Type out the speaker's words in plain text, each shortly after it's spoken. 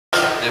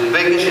the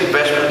biggest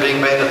investment being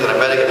made in Latin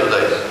America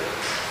today.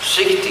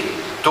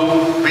 $62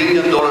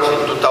 billion in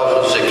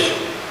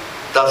 2006.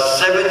 That's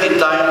 70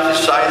 times the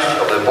size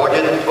of the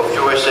budget of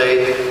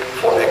USA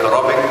for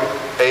economic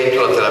aid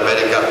to Latin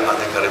America and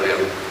the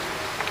Caribbean.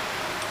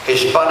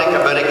 Hispanic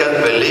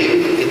Americans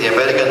believe in the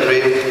American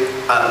dream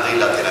and the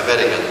Latin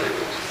American dream.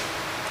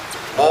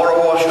 More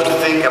of us should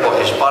think about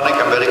Hispanic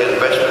American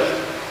investment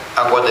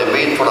and what they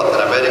mean for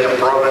Latin American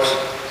progress,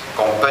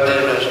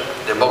 competitiveness,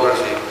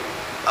 democracy,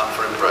 and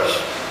free press.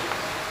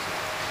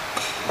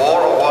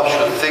 More of us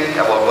should think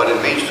about what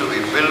it means to be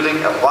building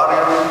a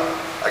barrier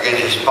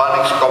against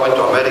Hispanics coming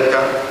to America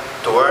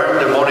to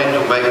earn the money to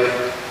make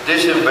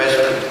this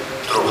investment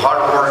through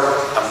hard work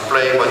and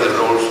playing by the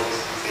rules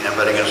in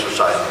American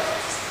society.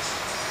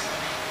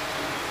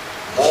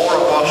 More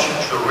of us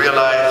should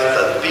realize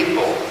that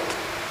people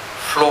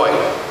flowing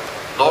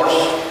north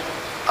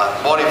and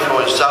money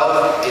flowing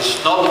south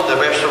is not the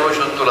best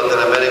solution to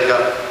Latin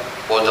America,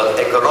 but that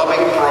economic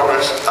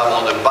progress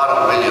among the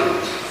bottom million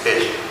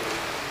is.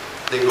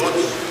 The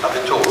goods and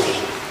the tools.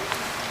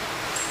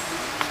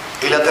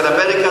 In Latin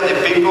America, the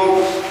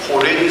people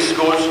who need these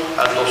goods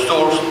and those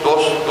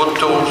good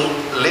tools,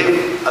 live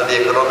at the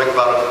economic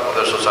bottom of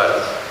their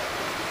societies.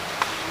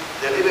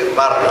 They live in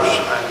barrios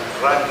and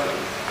ranchos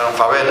and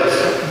favelas,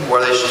 where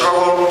they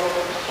struggle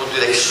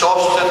until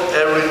exhausted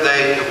every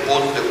day to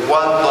put the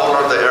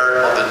 $1 they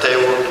earn on the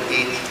table to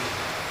eat.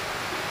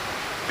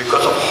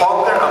 Because of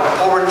hunger and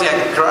poverty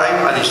and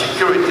crime and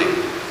insecurity,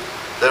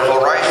 their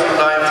horizon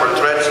line for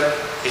threats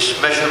is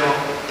measurable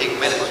in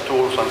minimal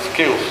tools and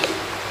skills.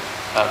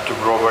 To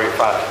grow very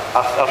fast,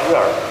 as we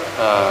are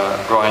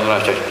growing in the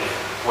United States.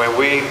 When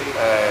we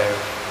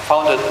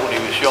founded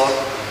Univision,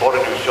 bought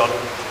Univision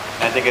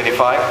in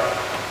 1985,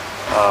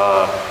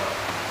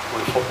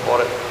 we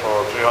bought it for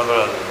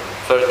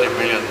 $330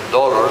 million,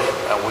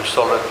 and we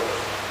sold it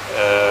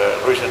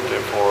recently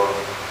for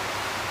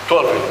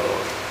 $12 million.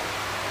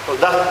 So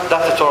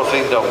that's the sort of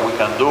thing that we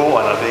can do,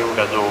 and I think we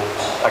can do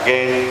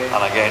again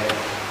and again.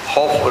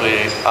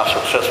 Hopefully as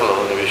successful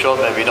as Univision,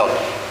 maybe not,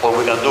 but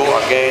we can do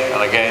again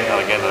and again and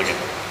again and again.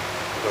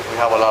 Because we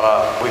have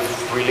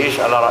we've released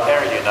a lot of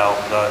energy now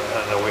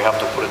that we have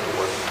to put it to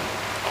work.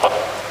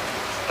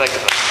 Thank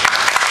you.